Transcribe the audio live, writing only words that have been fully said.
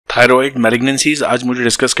Thyroid malignancies आज मुझे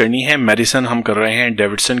discuss करनी है। मेडिसिन हम कर रहे हैं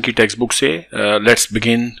डेविडसन की टेक्स्ट बुक से। Let's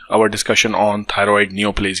begin our discussion on thyroid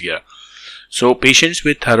neoplasia. So patients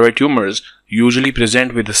with thyroid tumors usually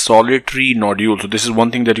present with a solitary nodule. So this is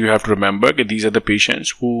one thing that you have to remember, that these are the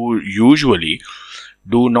patients who usually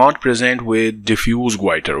do not present with diffuse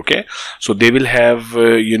goiter. Okay, so they will have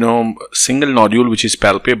single nodule which is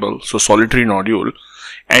palpable, so solitary nodule,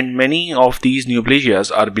 and many of these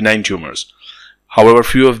neoplasias are benign tumors. However,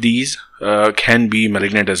 few of these can be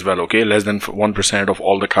malignant as well. Okay, less than 1% of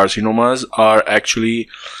all the carcinomas are actually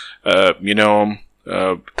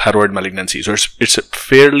thyroid malignancy. So it's a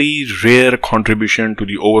fairly rare contribution to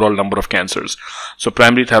the overall number of cancers. So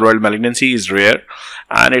primary thyroid malignancy is rare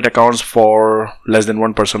and it accounts for less than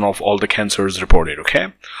 1% of all the cancers reported. Okay,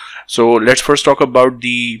 so let's first talk about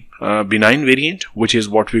the benign variant, which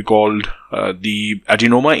is what we called the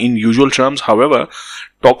adenoma in usual terms. However,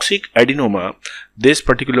 toxic adenoma, this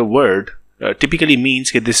particular word typically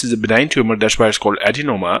means that this is a benign tumor, that's why it's called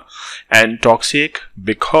adenoma, and toxic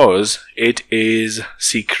because it is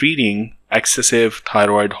secreting excessive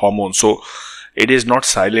thyroid hormone. So it is not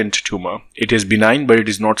silent tumor. It is benign, but it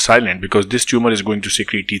is not silent because this tumor is going to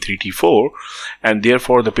secrete T3, T4, and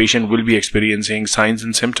therefore the patient will be experiencing signs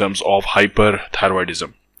and symptoms of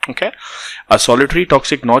hyperthyroidism. Okay, a solitary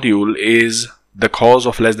toxic nodule is the cause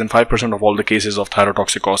of less than 5% of all the cases of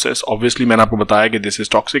thyrotoxicosis. Obviously, मैंने आपको बताया कि this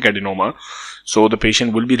is toxic adenoma, so the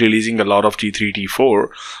patient will be releasing a lot of T3, T4,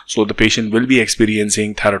 so the patient will be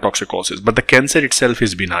experiencing thyrotoxicosis. But the cancer itself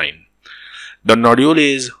is benign. The nodule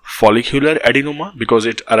is follicular adenoma because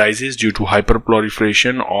it arises due to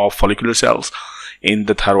hyperproliferation of follicular cells in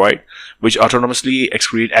the thyroid, which autonomously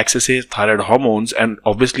excrete excessive thyroid hormones, and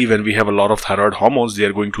obviously when we have a lot of thyroid hormones, they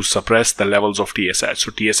are going to suppress the levels of TSH,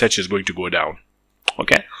 so TSH is going to go down.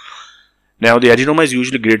 Okay, now the adenoma is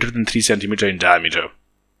usually greater than 3 cm in diameter.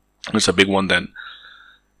 It's a big one then.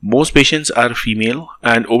 Most patients are female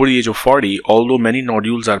and over the age of 40. Although many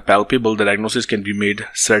nodules are palpable, the diagnosis can be made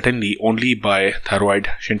certainly only by thyroid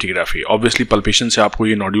scintigraphy. Obviously, palpation से आपको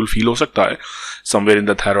ये nodule feel हो सकता है somewhere in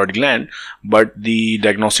the thyroid gland, but the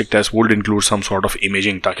diagnostic test would include some sort of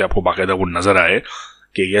imaging ताकि आपको बाकायदा वो नजर आए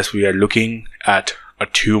कि yes, we are looking at a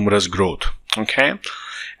tumorous growth. Okay.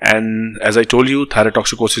 And as I told you,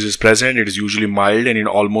 thyrotoxicosis is present. It is usually mild, and in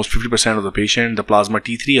almost 50% of the patient, the plasma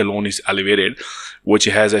T3 alone is elevated, which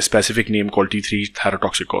has a specific name called T3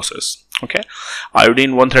 thyrotoxicosis. Okay,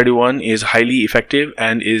 iodine 131 is highly effective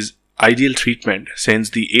and is ideal treatment since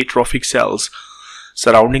the atrophic cells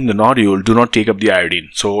surrounding the nodule do not take up the iodine.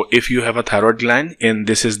 So if you have a thyroid gland and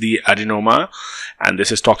this is the adenoma and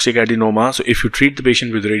this is toxic adenoma, so if you treat the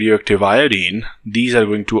patient with radioactive iodine, these are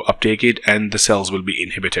going to uptake it and the cells will be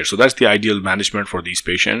inhibited. So that's the ideal management for these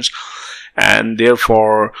patients, and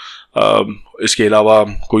therefore इसके अलावा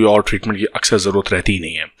कोई और treatment की अक्सर ज़रूरत रहती ही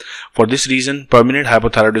नहीं है. For this reason, permanent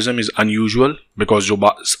hypothyroidism is unusual because जो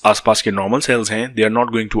आसपास के normal cells हैं, they are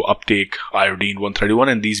not going to uptake iodine 131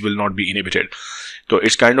 and these will not be inhibited. So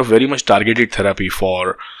it's kind of very much targeted therapy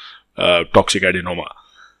for toxic adenoma.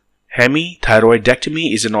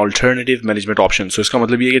 Hemithyroidectomy is an alternative management option. So इसका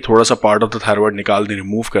मतलब ये है कि थोड़ा सा part of the thyroid निकाल दें,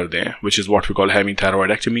 remove कर दें, which is what we call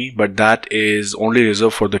hemithyroidectomy, but that is only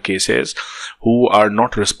reserved for the cases who are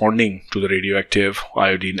not responding to the radioactive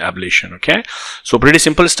iodine ablation. Okay, so pretty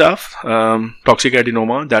simple stuff. Toxic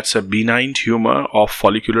adenoma, that's a benign tumor of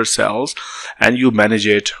follicular cells, and you manage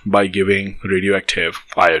it by giving radioactive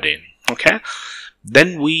iodine. Okay.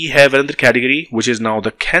 Then we have another category, which is now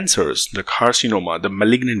the cancers, the carcinoma, the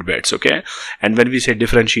malignant beds. Okay, and when we say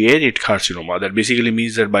differentiated carcinoma, that basically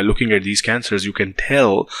means that by looking at these cancers, you can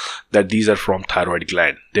tell that these are from thyroid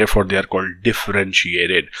gland. Therefore, they are called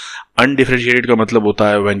differentiated. Undifferentiated का मतलब होता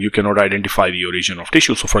है when you cannot identify the origin of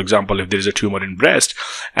tissue. So, for example, if there is a tumor in breast,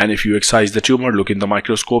 and if you excise the tumor, look in the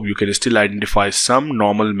microscope, you can still identify some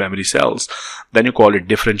normal mammary cells. Then you call it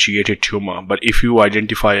differentiated tumor. But if you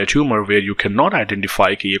identify a tumor where you cannot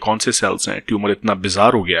identify कि ये कौन से cells हैं, tumor इतना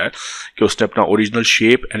bizarre हो गया है कि उसने अपना original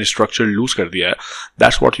shape and structure lose कर दिया है,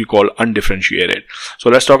 that's what we call undifferentiated. So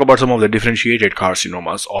let's talk about some of the differentiated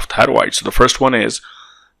carcinomas of thyroid. So the first one is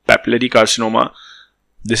papillary carcinoma.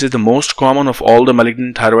 This is the most common of all the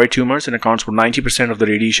malignant thyroid tumors and accounts for 90% of the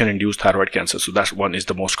radiation-induced thyroid cancer. So that one is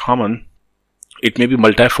the most common. It may be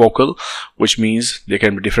multifocal, which means there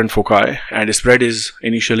can be different foci, and spread is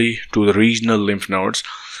initially to the regional lymph nodes.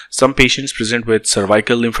 Some patients present with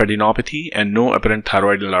cervical lymphadenopathy and no apparent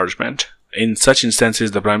thyroid enlargement. In such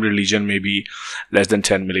instances, the primary lesion may be less than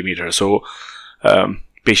 10 millimeters. So,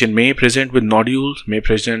 patient may present with nodules, may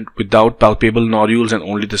present without palpable nodules and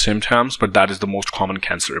only the symptoms, but that is the most common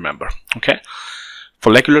cancer, remember. Okay.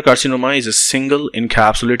 Follicular carcinoma is a single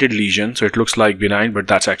encapsulated lesion, so it looks like benign, but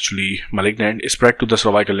that's actually malignant. Spread to the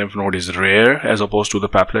cervical lymph node is rare as opposed to the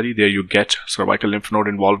papillary. There you get cervical lymph node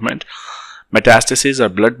involvement. Metastases are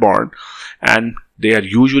blood-borne, and they are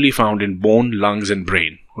usually found in bone, lungs, and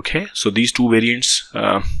brain. Okay, so these two variants,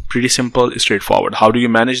 pretty simple, straightforward. How do you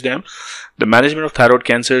manage them? The management of thyroid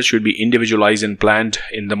cancer should be individualized and planned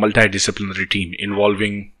in the multidisciplinary team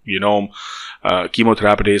involving,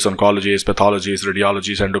 chemotherapists, oncologists, pathologists,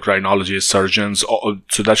 radiologists, endocrinologists, surgeons.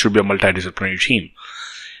 So that should be a multidisciplinary team.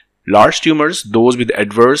 Large tumors, those with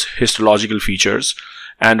adverse histological features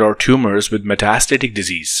and or tumors with metastatic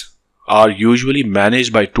disease, are usually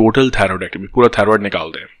managed by total thyroidectomy. Pura thyroid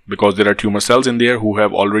nikal de, because there are tumor cells in there who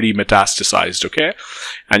have already metastasized. Okay,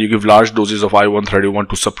 and you give large doses of I-131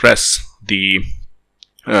 to suppress the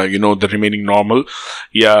the remaining normal,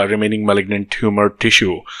 remaining malignant tumor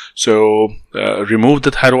tissue. So remove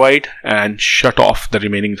the thyroid and shut off the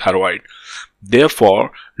remaining thyroid.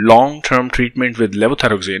 Therefore, long-term treatment with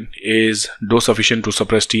levothyroxine is dose sufficient to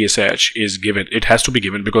suppress TSH is given. It has to be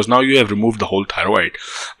given because now you have removed the whole thyroid.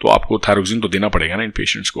 So आपको thyroxine तो देना पड़ेगा ना इन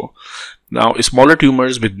patients को. Now, smaller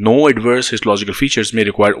tumors with no adverse histological features may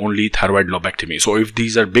require only thyroid lobectomy. So, if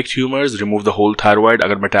these are big tumors, remove the whole thyroid.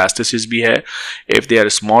 अगर metastasis भी है, if they are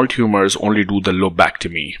small tumors, only do the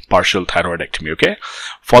lobectomy, partial thyroidectomy. Okay.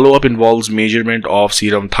 Follow-up involves measurement of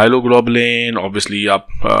serum thyroglobulin. Obviously, आप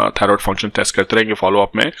thyroid function test करते रहेंगे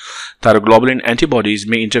follow-up में. Thyroglobulin antibodies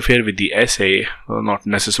may interfere with the assay, not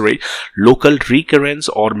necessary. Local recurrence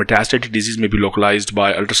or metastatic disease may be localized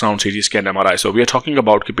by ultrasound, CT scan, MRI. So, we are talking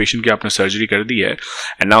about कि patient के आपने surgery कर दी है,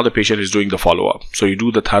 and now the patient is doing the follow-up. So you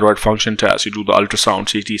do the thyroid function test, you do the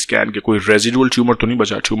ultrasound, CT scan, कि कोई residual tumor तो नहीं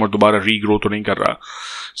बचा, tumor दोबारा regrow तो नहीं कर रहा.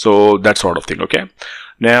 So that sort of thing. Okay.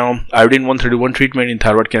 Now, iodine-131 treatment in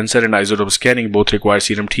thyroid cancer and isotope scanning both require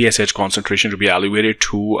serum TSH concentration to be elevated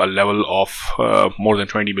to a level of more than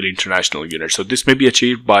 20 milli-international units. So this may be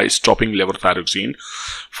achieved by stopping levothyroxine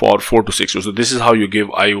for 4 to 6 weeks. So this is how you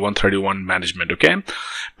give I-131 management. Okay.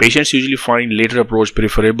 Patients usually find later approach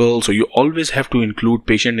preferable. So you always have to include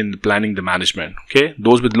patient in planning the management. Okay.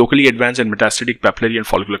 Those with locally advanced and metastatic papillary and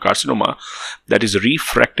follicular carcinoma that is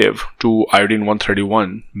refractive to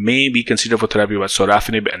iodine-131 may be considered for therapy with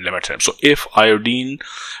sorafenib and levetiracetam. So if iodine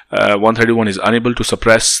 131 is unable to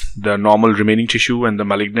suppress the normal remaining tissue and the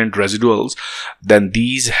malignant residuals, then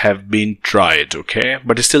these have been tried. Okay,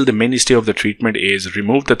 but still the mainstay of the treatment is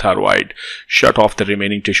remove the thyroid, shut off the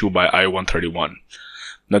remaining tissue by I-131.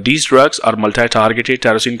 Now, these drugs are multi-targeted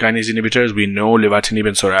tyrosine kinase inhibitors. We know levatinib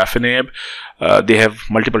and sorafenib. They have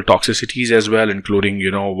multiple toxicities as well, including,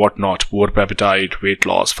 whatnot, poor appetite, weight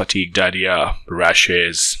loss, fatigue, diarrhea,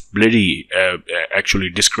 rashes, bloody, actually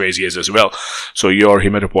dyscrasias as well. So your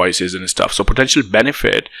hematopoiesis and stuff. So potential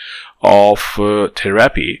benefit of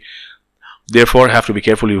therapy, therefore, have to be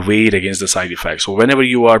carefully weighed against the side effects. So whenever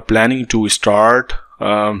you are planning to start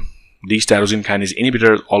these tyrosine kinase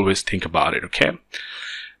inhibitors, always think about it. Okay.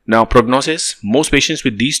 Now, prognosis. Most patients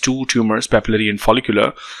with these two tumors, papillary and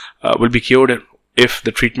follicular, will be cured if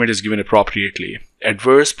the treatment is given appropriately.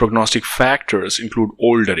 Adverse prognostic factors include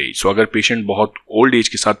older age. So, अगर patient बहुत old age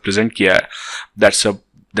के साथ present किया है,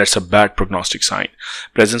 that's a bad prognostic sign.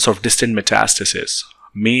 Presence of distant metastasis.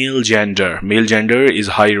 Male gender is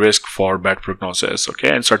high risk for bad prognosis, okay,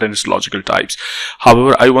 and certain histological types.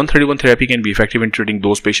 However, I-131 therapy can be effective in treating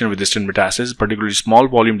those patients with distant metastasis, particularly small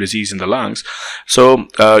volume disease in the lungs. So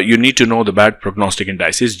you need to know the bad prognostic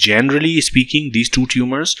indices. Generally speaking, these two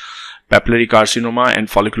tumors, papillary carcinoma and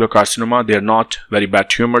follicular carcinoma, they are not very bad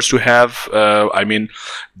tumors to have.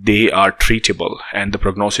 They are treatable and the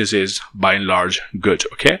prognosis is by and large good.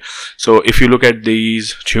 Okay, so if you look at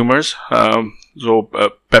these tumors,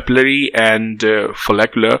 papillary and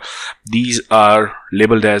follicular, these are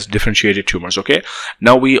labeled as differentiated tumors. Okay,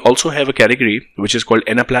 now we also have a category which is called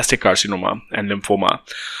anaplastic carcinoma and lymphoma.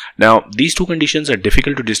 Now, these two conditions are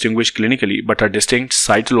difficult to distinguish clinically but are distinct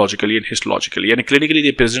cytologically and histologically, and clinically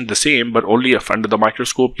they present the same, but only if under the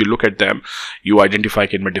microscope you look at them, you identify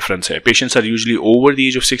कि इनमें difference है. Patients are usually over the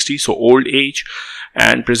age of 60, so old age,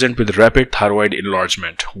 and present with rapid thyroid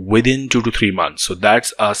enlargement within 2 to 3 months. So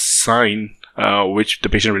that's a sign which the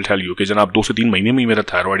patient will tell you कि जनाब 2 से 3 महीने में मेरा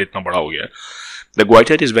thyroid इतना बड़ा हो गया. The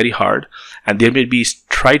goiter is very hard and there may be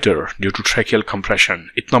stridor due to tracheal compression.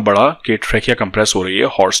 इतना बड़ा कि trachea compress हो रही है,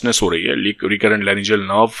 hoarseness हो रही है, recurrent laryngeal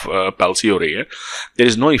nerve palsy हो रही है. There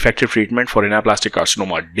is no effective treatment for anaplastic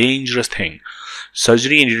carcinoma. Dangerous thing.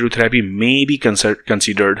 Surgery and radiotherapy may be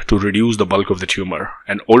considered to reduce the bulk of the tumor.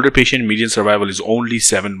 An older patient median survival is only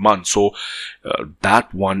 7 months. So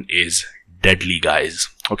that one is deadly, guys.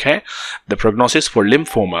 Okay, the prognosis for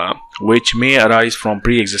lymphoma, which may arise from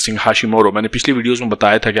pre-existing Hashimoto. मैंने पिछली videos में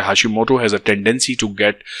बताया था कि Hashimoto has a tendency to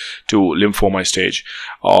get to lymphoma stage,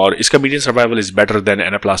 और इसका median survival is better than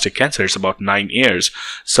anaplastic cancer. It's about 9 years.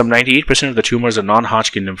 Some 98% of the tumors are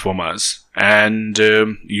non-Hodgkin lymphomas, and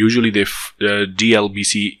usually they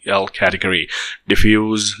DLBCL category,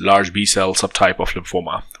 diffuse large B cell subtype of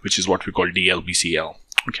lymphoma, which is what we call DLBCL.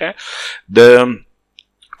 Okay, the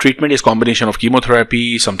treatment is combination of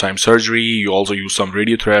chemotherapy, sometimes surgery. You also use some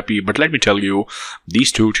radiotherapy. But let me tell you,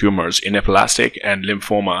 these two tumors, anaplastic and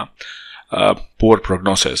lymphoma, poor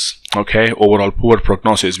prognosis. Okay, overall poor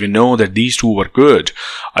prognosis. We know that these two were good.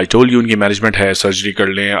 I told you, unki management hai, surgery kar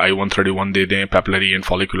le, I-131 de dein, papillary and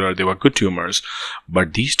follicular, they were good tumors.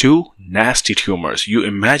 But these two, nasty tumors. You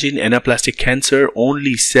imagine anaplastic cancer,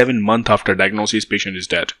 only 7 months after diagnosis, patient is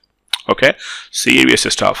dead. Okay, serious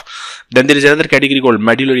stuff. Then there is another category called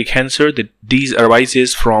medullary cancer. That these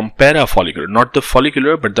arises from parafollicular, not the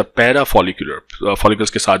follicular, but the parafollicular follicles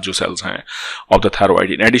के साथ जो cells हैं of the thyroid.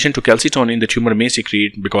 In addition to calcitonin, the tumor may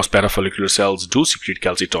secrete, because parafollicular cells do secrete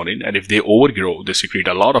calcitonin, and if they overgrow, they secrete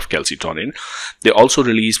a lot of calcitonin. They also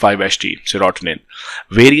release 5-HT, serotonin.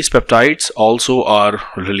 Various peptides also are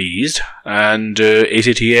released, and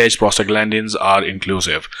ACTH, prostaglandins are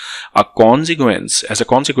inclusive. As a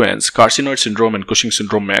consequence, carcinoid syndrome and Cushing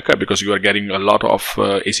syndrome may occur, because you are getting a lot of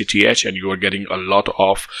ACTH and you are getting a lot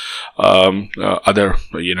of other,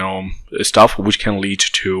 stuff which can lead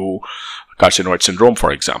to carcinoid syndrome,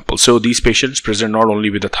 for example. So these patients present not only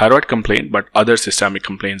with the thyroid complaint, but other systemic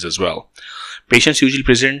complaints as well. Patients usually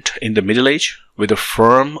present in the middle age with a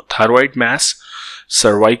firm thyroid mass.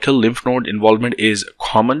 Cervical lymph node involvement is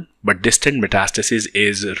common, but distant metastasis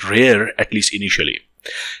is rare, at least initially.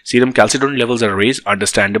 Serum calcitonin levels are raised,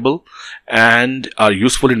 understandable, and are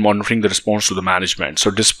useful in monitoring the response to the management. So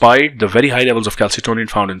despite the very high levels of calcitonin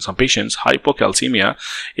found in some patients, hypocalcemia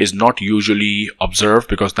is not usually observed,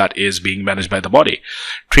 because that is being managed by the body.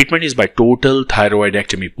 Treatment is by total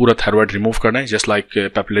thyroidectomy. Pura thyroid remove karna hai, just like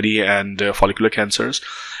papillary and follicular cancers.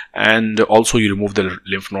 And also you remove the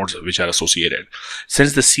lymph nodes which are associated.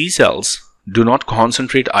 Since the C cells do not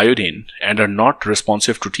concentrate iodine and are not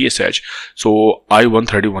responsive to TSH, so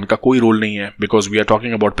I-131 का कोई role नहीं है, because we are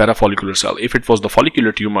talking about parafollicular cell. If it was the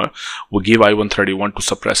follicular tumor, we give I-131 to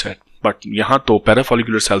suppress it. But यहाँ तो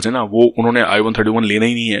parafollicular sales है ना, वो उन्होंने I-131 लेना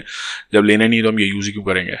ही नहीं है. जब लेना ही नहीं तो हम ये यूज ही क्यों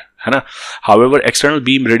करेंगे, है ना. However external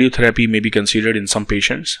beam radiotherapy may be considered in some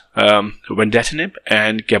patients. Wendatinib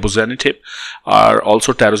and cabozantinib are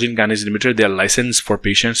also tyrosine kinase inhibitor. They are licensed for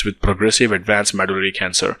patients with progressive advanced medullary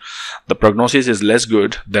cancer. The prognosis is less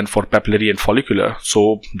good than for papillary and follicular,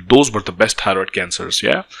 so those were the best thyroid cancers.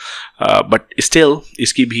 Yeah, but still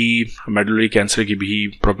इसकी भी medullary cancer की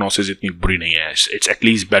भी prognosis इतनी बुरी नहीं है. It's at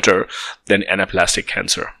least better than anaplastic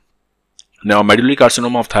cancer. Now, medullary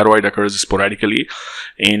carcinoma of thyroid occurs sporadically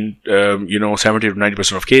in 70 to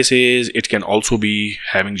 90% of cases. It can also be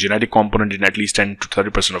having genetic component in at least 10 to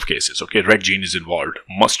 30% of cases. Okay, red gene is involved.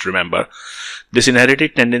 Must remember, this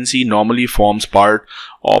inherited tendency normally forms part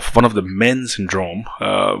of one of the men syndrome.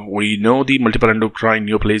 We know the multiple endocrine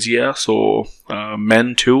neoplasia, so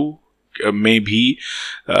men too. Maybe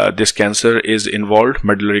this cancer is involved,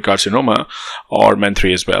 medullary carcinoma, or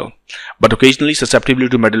MEN3 as well. But occasionally susceptibility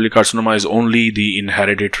to medullary carcinoma is only the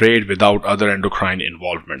inherited trait without other endocrine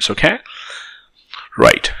involvements. Okay,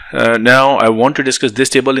 right. Now I want to discuss this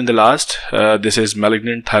table in the last. This is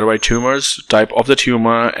malignant thyroid tumors, type of the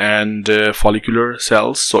tumor, and follicular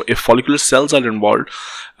cells. So if follicular cells are involved,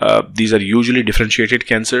 these are usually differentiated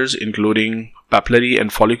cancers, including papillary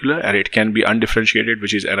and follicular, and it can be undifferentiated,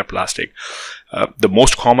 which is anaplastic. The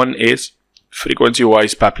most common is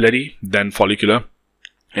frequency-wise papillary, then follicular.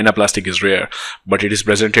 Anaplastic is rare, but it is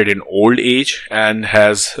presented in old age and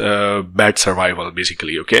has bad survival,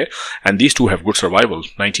 basically. Okay, and these two have good survival,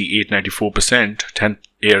 98-94%,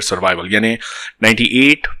 10-year survival. Yani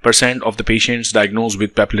 98% of the patients diagnosed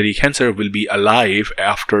with papillary cancer will be alive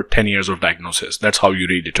after 10 years of diagnosis. That's how you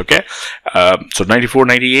read it. Okay, so 94,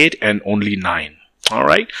 98, and only 9. All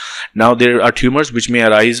right. Now there are tumors which may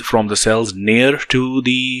arise from the cells near to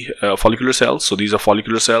the follicular cells. So these are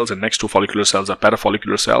follicular cells, and next to follicular cells are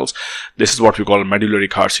parafollicular cells. This is what we call medullary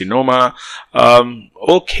carcinoma.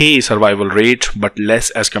 Okay survival rate, but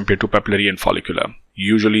less as compared to papillary and follicular.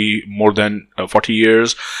 Usually more than 40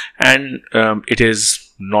 years, and it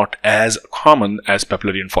is not as common as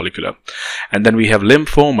papillary and follicular. And then we have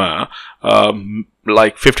lymphoma,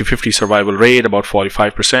 like 50-50 survival rate, about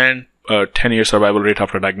 45%. 10-year survival rate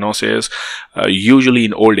after diagnosis, usually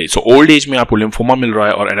in old age. So old age में आपको lymphoma मिल रहा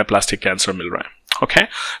है और anaplastic cancer मिल रहा है. Okay,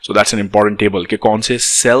 so that's an important table कि कौन से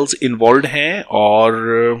cells involved हैं और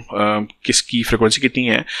किसकी frequency कितनी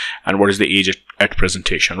है and what is the age at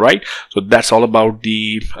presentation, right? So that's all about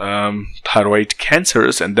the thyroid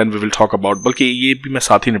cancers, and then we will talk about, बल्कि ये भी मैं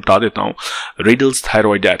साथ ही निपटा देता हूँ, Riedl's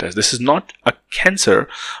thyroiditis. This is not a cancer,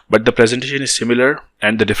 but the presentation is similar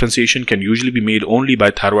and the differentiation can usually be made only by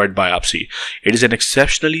thyroid biopsy. It is an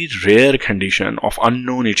exceptionally rare condition of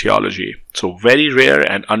unknown etiology. So very rare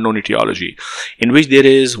and unknown etiology, in which there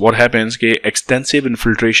is what happens ke extensive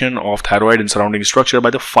infiltration of thyroid and surrounding structure by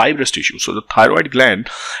the fibrous tissue. So the thyroid gland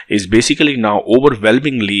is basically now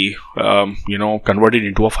overwhelmingly converted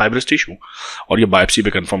into a fibrous tissue. और ये biopsy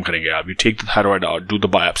पे confirm करेंगे आप. You take the thyroid out, do the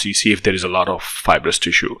biopsy, see if there is a lot of fibrous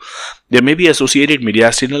tissue. There may be associated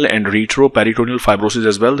mediastinal and retroperitoneal fibrosis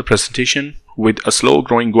as well. The presentation with a slow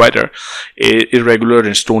growing goiter, irregular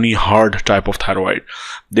and stony hard type of thyroid.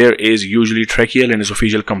 There is usually tracheal and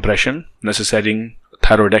esophageal compression necessitating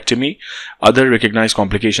thyroidectomy. Other recognized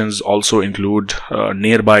complications also include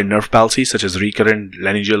nearby nerve palsy such as recurrent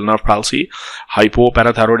laryngeal nerve palsy,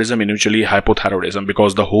 hypoparathyroidism, and eventually hypothyroidism,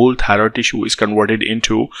 because the whole thyroid tissue is converted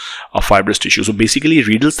into a fibrous tissue. So basically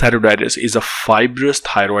Riedl's thyroiditis is a fibrous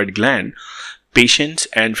thyroid gland. Patients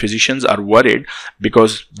and physicians are worried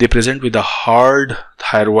because they present with a hard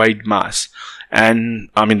thyroid mass, and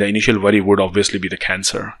I mean the initial worry would obviously be the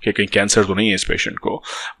cancer. Okay, cancer to nahi hai is patient ko,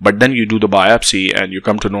 but then you do the biopsy and you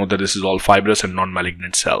come to know that this is all fibrous and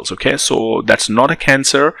non-malignant cells. Okay, so that's not a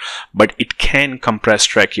cancer, but it can compress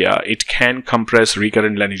trachea, it can compress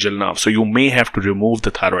recurrent laryngeal nerve, so you may have to remove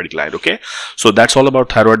the thyroid gland. Okay, so that's all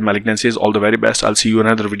about thyroid malignancies. All the very best. I'll see you in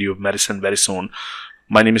another video of medicine very soon.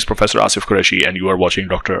 My name is Professor Asif Qureshi and you are watching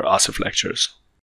Dr. Asif Lectures.